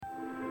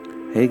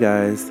Hey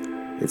guys,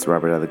 it's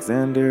Robert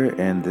Alexander,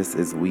 and this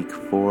is week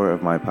 4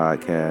 of my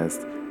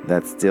podcast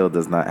that still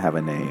does not have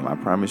a name. I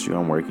promise you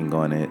I'm working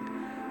on it.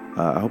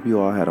 I hope you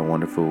all had a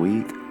wonderful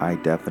week. I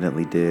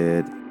definitely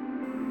did.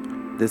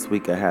 This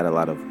week I had a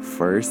lot of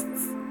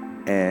firsts,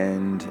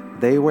 and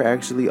they were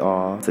actually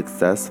all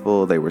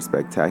successful. They were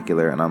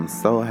spectacular, and I'm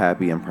so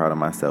happy and proud of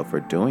myself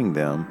for doing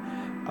them.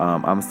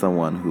 I'm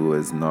someone who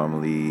is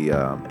normally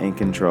in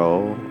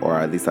control, or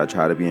at least I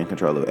try to be in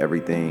control of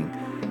everything.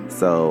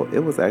 So it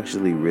was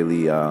actually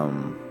really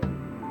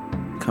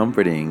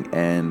comforting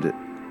and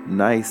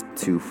nice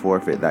to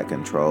forfeit that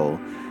control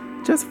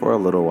just for a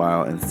little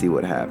while and see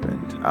what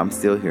happened. I'm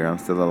still here, I'm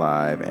still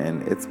alive,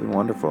 and it's been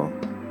wonderful.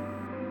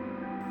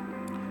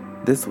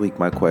 This week,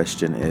 my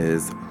question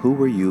is, who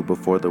were you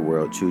before the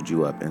world chewed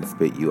you up and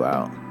spit you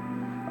out?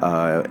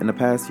 In the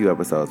past few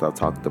episodes, I've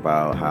talked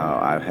about how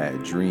I've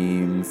had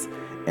dreams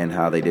and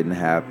how they didn't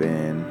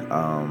happen.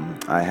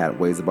 I had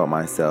ways about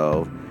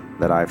myself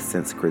that I've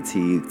since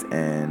critiqued,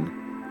 and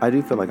I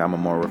do feel like I'm a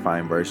more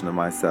refined version of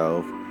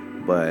myself.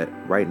 But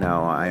right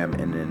now, I am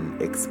in an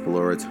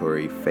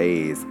exploratory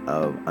phase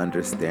of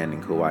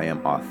understanding who I am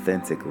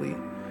authentically.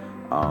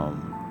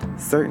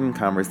 Certain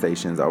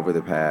conversations over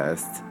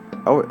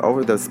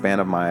the span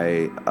of my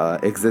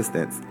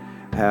existence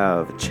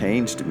have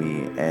changed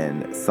me,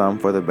 and some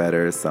for the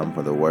better, some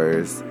for the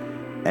worse.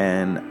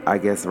 And I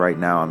guess right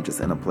now I'm just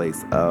in a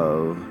place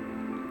of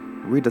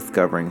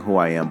rediscovering who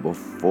I am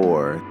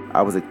before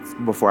I was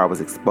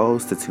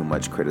exposed to too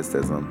much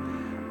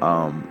criticism.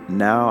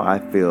 Now I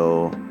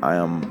feel I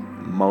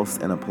am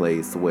most in a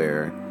place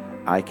where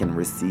I can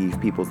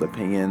receive people's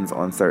opinions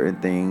on certain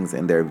things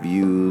and their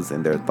views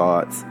and their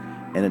thoughts,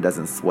 and it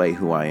doesn't sway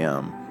who I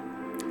am.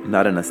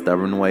 Not in a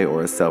stubborn way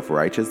or a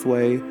self-righteous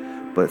way,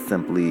 but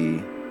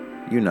simply,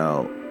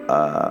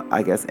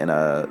 I guess in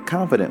a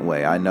confident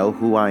way. I know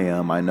who I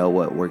am, I know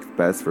what works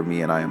best for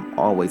me, and I am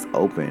always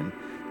open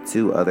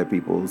to other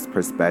people's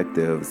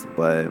perspectives.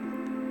 But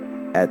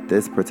at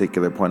this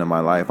particular point in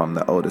my life, I'm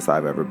the oldest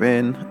I've ever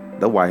been,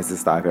 the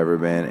wisest I've ever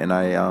been, and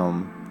I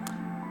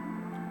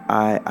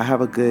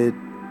have a good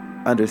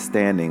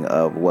understanding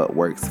of what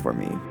works for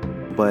me.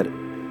 But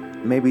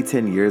maybe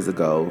 10 years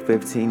ago,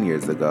 15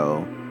 years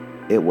ago,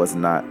 it was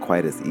not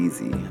quite as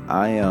easy.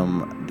 I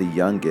am the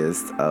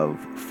youngest of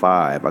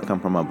 5. I come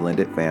from a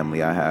blended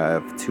family. I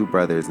have 2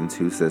 brothers and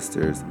 2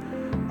 sisters.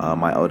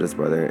 My oldest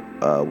brother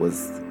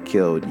was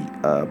killed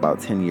about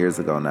 10 years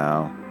ago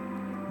now.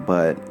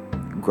 But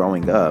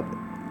growing up,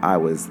 I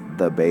was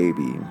the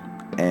baby.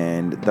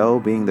 And though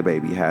being the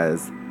baby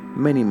has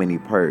many, many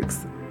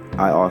perks,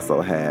 I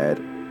also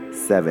had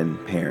 7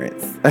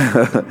 parents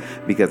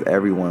because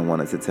everyone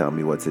wanted to tell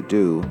me what to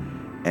do.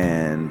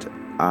 And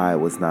I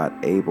was not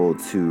able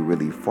to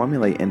really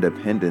formulate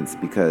independence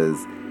because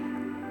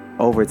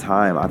over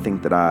time, I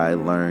think that I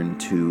learned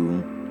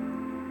to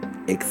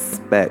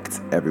expect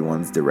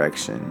everyone's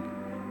direction.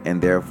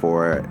 And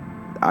therefore,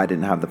 I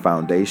didn't have the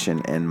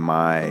foundation, and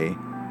my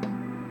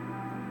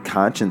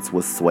conscience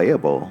was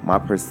swayable. My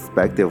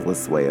perspective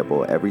was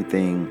swayable.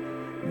 Everything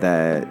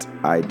that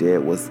I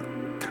did was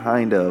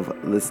kind of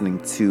listening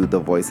to the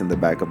voice in the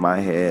back of my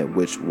head,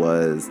 which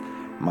was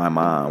my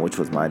mom, which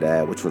was my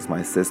dad, which was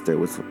my sister,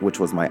 which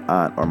was my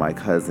aunt or my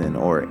cousin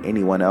or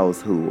anyone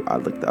else who I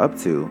looked up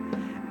to.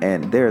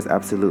 And there's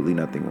absolutely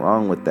nothing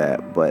wrong with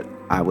that, but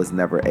I was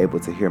never able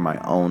to hear my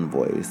own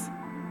voice.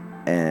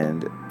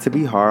 And to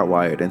be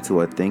hardwired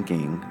into a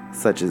thinking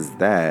such as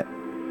that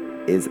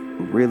is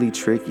really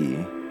tricky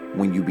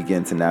when you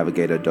begin to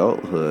navigate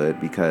adulthood,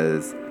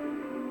 because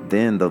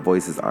then the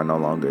voices are no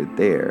longer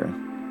there.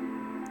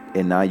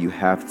 And now you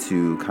have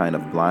to kind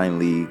of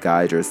blindly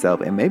guide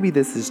yourself. And maybe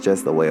this is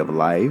just a way of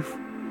life.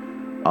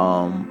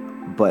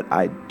 But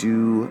I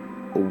do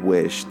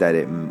wish that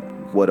it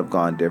would have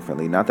gone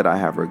differently. Not that I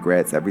have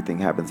regrets. Everything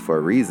happens for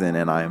a reason.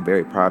 And I am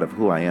very proud of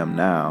who I am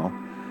now.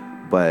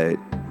 But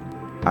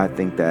I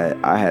think that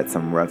I had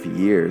some rough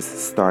years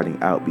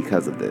starting out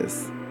because of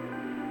this.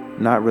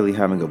 Not really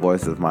having a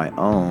voice of my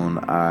own,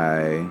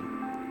 I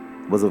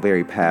was a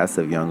very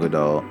passive young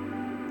adult.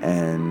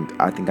 And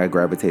I think I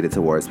gravitated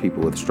towards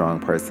people with strong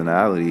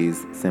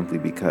personalities simply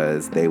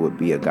because they would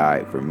be a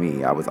guide for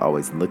me. I was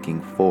always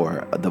looking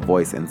for the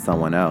voice in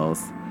someone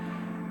else.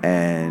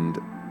 And,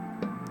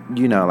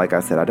 like I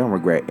said, I don't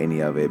regret any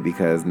of it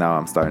because now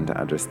I'm starting to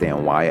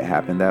understand why it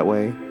happened that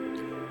way.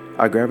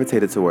 I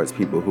gravitated towards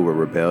people who were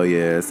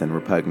rebellious and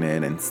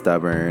repugnant and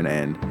stubborn.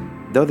 And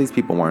though these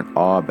people weren't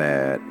all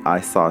bad, I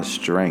saw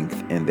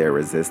strength in their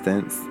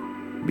resistance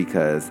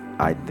because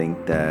I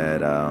think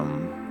that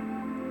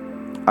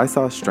I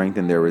saw strength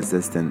in their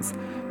resistance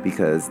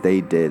because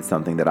they did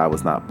something that I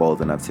was not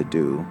bold enough to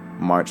do,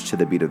 march to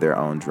the beat of their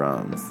own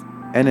drums.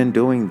 And in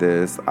doing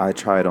this, I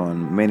tried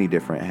on many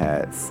different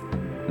hats,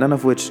 none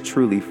of which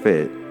truly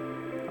fit.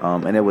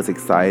 And it was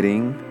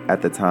exciting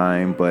at the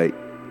time, but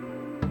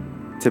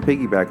to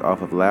piggyback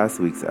off of last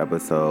week's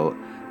episode,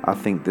 I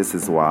think this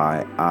is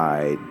why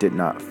I did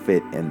not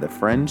fit in the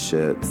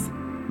friendships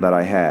that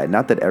I had.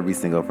 Not that every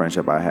single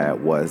friendship I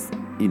had was,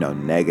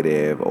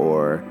 negative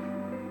or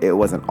it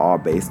wasn't all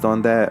based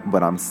on that,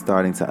 but I'm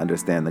starting to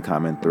understand the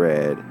common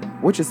thread,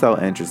 which is so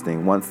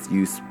interesting. Once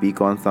you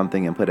speak on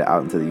something and put it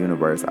out into the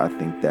universe, I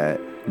think that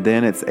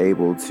then it's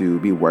able to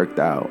be worked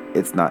out.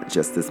 It's not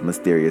just this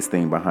mysterious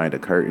thing behind a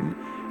curtain.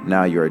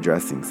 Now you're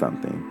addressing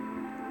something.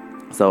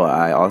 So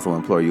I also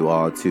implore you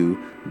all to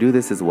do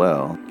this as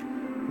well.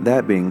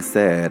 That being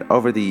said,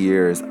 over the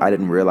years, I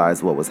didn't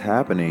realize what was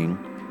happening,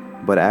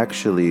 but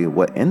actually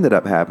what ended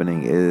up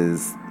happening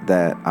is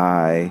that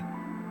I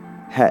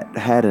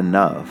had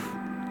enough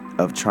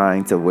of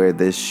trying to wear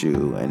this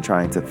shoe and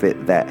trying to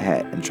fit that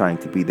hat and trying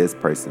to be this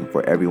person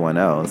for everyone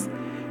else.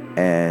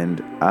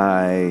 And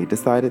I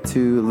decided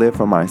to live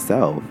for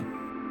myself.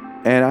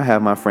 And I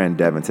have my friend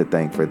Devin to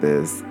thank for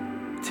this.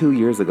 2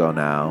 years ago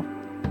now,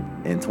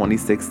 in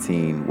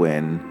 2016,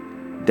 when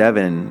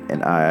Devin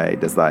and I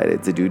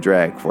decided to do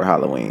drag for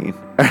Halloween.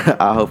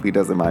 I hope he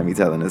doesn't mind me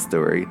telling this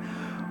story.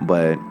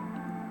 But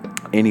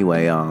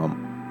anyway,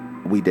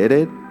 we did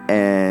it.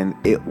 And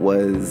it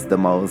was the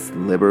most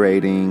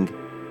liberating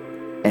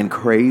and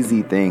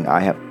crazy thing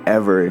I have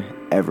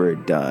ever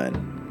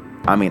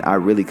done. I mean, I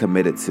really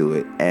committed to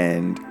it,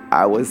 and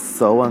I was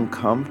so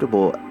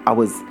uncomfortable. I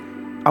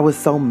was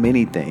so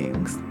many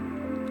things.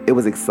 It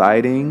was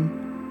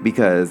exciting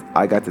because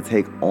I got to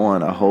take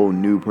on a whole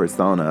new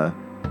persona,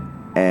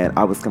 and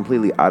I was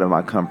completely out of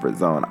my comfort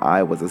zone.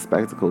 I was a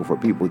spectacle for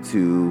people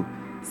to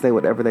say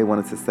whatever they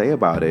wanted to say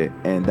about it,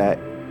 and that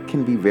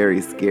can be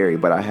very scary,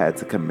 but I had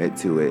to commit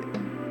to it.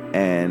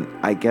 And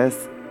I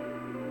guess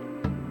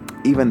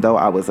even though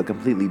I was a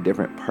completely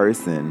different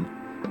person,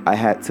 I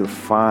had to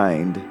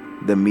find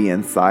the me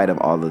inside of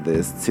all of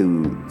this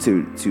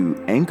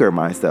to anchor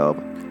myself.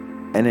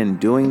 And in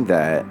doing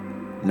that,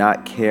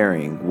 not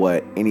caring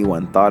what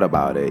anyone thought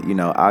about it,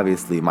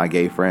 obviously my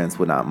gay friends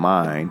would not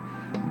mind,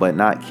 but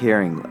not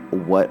caring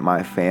what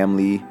my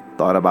family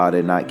thought about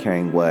it, not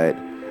caring what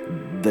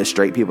the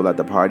straight people at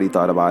the party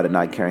thought about it,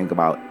 not caring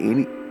about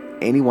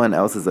anyone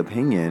else's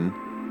opinion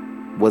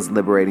was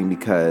liberating,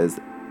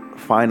 because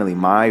finally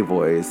my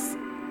voice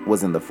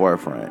was in the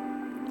forefront,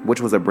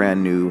 which was a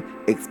brand new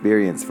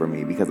experience for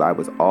me, because I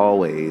was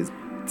always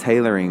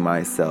tailoring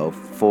myself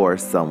for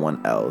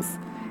someone else.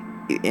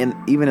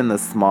 Even in the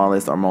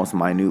smallest or most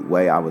minute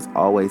way, I was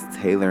always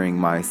tailoring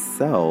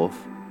myself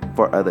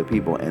for other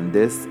people, and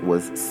this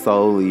was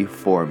solely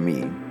for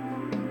me.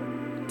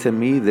 To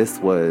me, this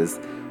was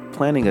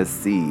planting a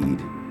seed,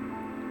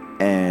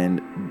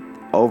 and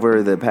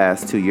over the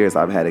past 2 years,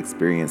 I've had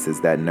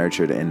experiences that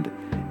nurtured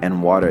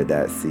and watered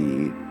that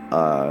seed.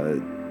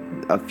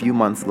 A few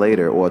months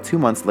later, or 2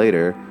 months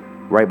later,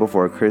 right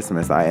before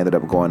Christmas, I ended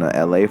up going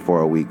to LA for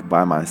a week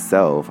by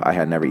myself. I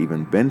had never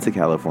even been to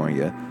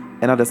California,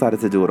 and I decided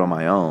to do it on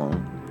my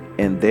own.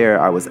 And there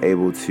I was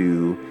able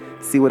to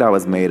see what I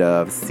was made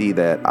of, see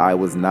that I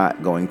was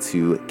not going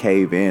to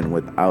cave in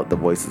without the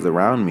voices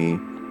around me,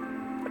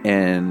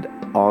 and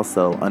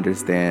also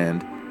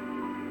understand.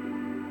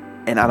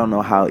 And I don't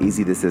know how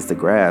easy this is to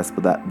grasp,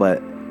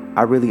 but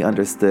I really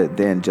understood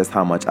then just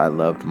how much I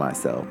loved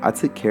myself. I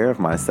took care of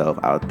myself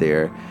out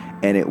there,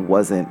 and it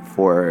wasn't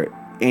for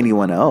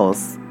anyone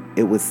else.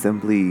 It was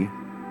simply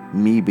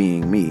me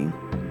being me,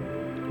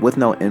 with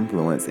no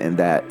influence, and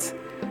that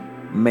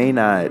may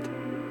not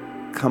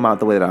come out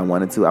the way that I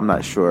wanted to. I'm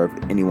not sure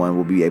if anyone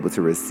will be able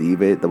to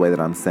receive it the way that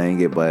I'm saying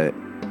it, but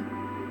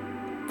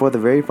for the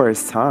very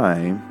first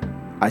time,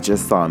 I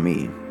just saw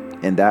me,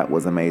 and that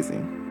was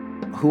amazing.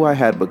 Who I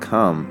had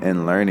become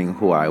and learning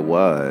who I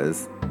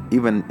was,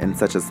 even in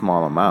such a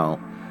small amount,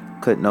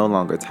 could no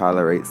longer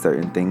tolerate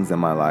certain things in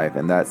my life,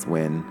 and that's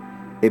when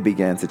it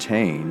began to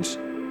change.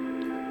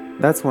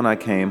 That's when I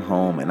came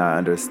home and I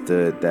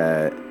understood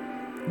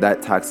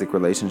that toxic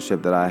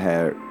relationship that I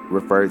had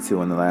referred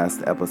to in the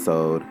last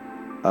episode,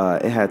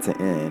 it had to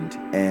end,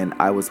 and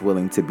I was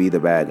willing to be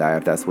the bad guy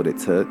if that's what it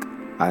took.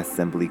 I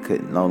simply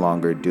could no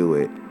longer do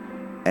it.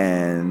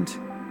 And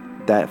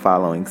that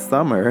following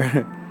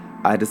summer,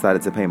 I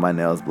decided to paint my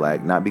nails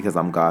black, not because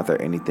I'm goth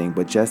or anything,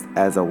 but just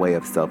as a way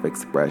of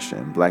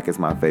self-expression. Black is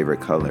my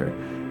favorite color.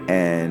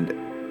 And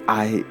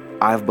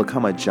I've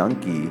become a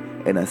junkie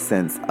in a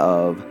sense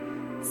of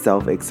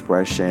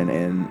self-expression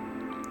and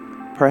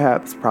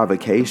perhaps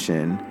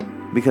provocation,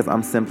 because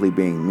I'm simply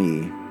being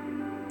me.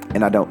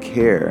 And I don't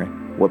care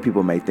what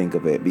people may think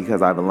of it,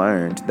 because I've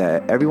learned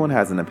that everyone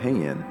has an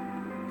opinion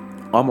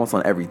almost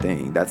on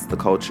everything. That's the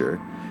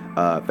culture.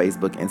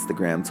 Facebook,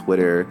 Instagram,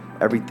 Twitter,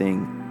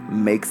 everything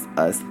makes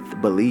us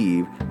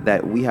believe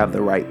that we have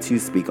the right to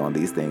speak on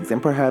these things,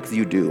 and perhaps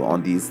you do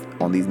on these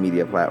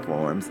media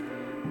platforms,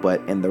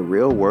 but in the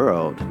real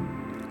world,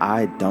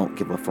 I don't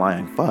give a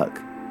flying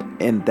fuck.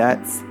 And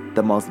that's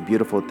the most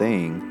beautiful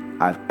thing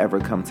I've ever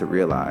come to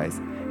realize.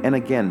 And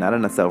again, not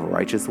in a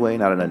self-righteous way,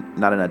 not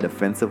in a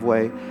defensive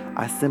way.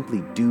 I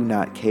simply do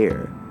not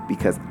care,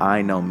 because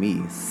I know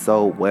me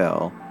so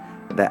well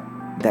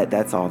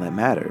that's all that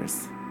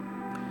matters.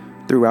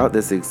 Throughout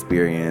this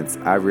experience,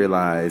 I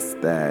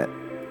realized that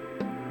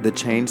the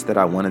change that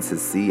I wanted to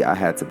see, I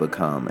had to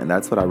become. And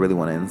that's what I really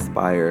want to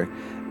inspire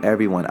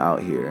everyone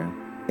out here.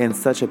 In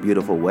such a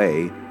beautiful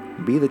way,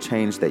 Be the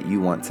change that you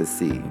want to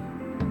see.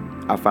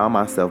 I found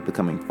myself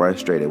becoming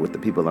frustrated with the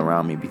people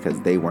around me because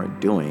they weren't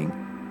doing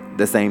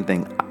the same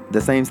things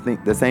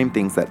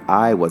that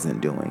I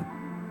wasn't doing.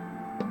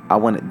 I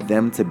wanted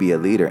them to be a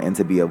leader and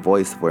to be a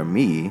voice for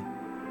me,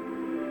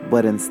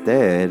 but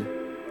instead,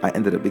 I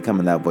ended up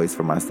becoming that voice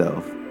for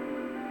myself.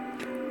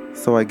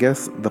 So I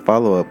guess the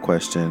follow-up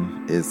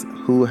question is,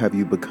 who have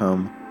you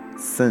become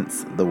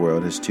since the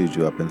world has chewed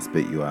you up and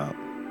spit you out?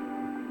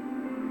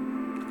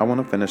 I want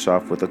to finish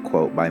off with a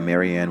quote by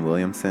Marianne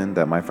Williamson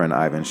that my friend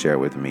Ivan shared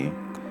with me.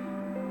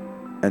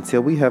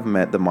 Until we have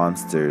met the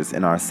monsters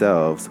in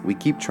ourselves, we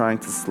keep trying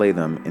to slay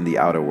them in the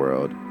outer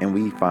world, and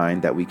we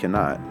find that we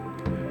cannot.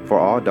 For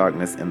all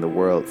darkness in the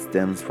world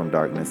stems from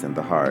darkness in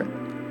the heart,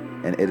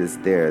 and it is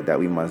there that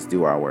we must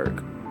do our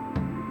work.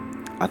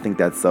 I think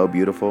that's so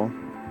beautiful,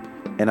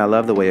 and I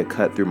love the way it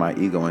cut through my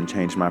ego and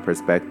changed my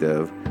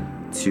perspective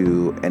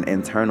to an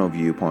internal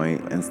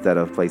viewpoint instead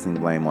of placing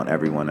blame on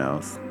everyone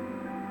else.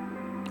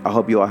 I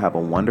hope you all have a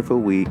wonderful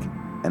week,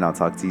 and I'll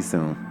talk to you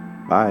soon.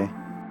 Bye.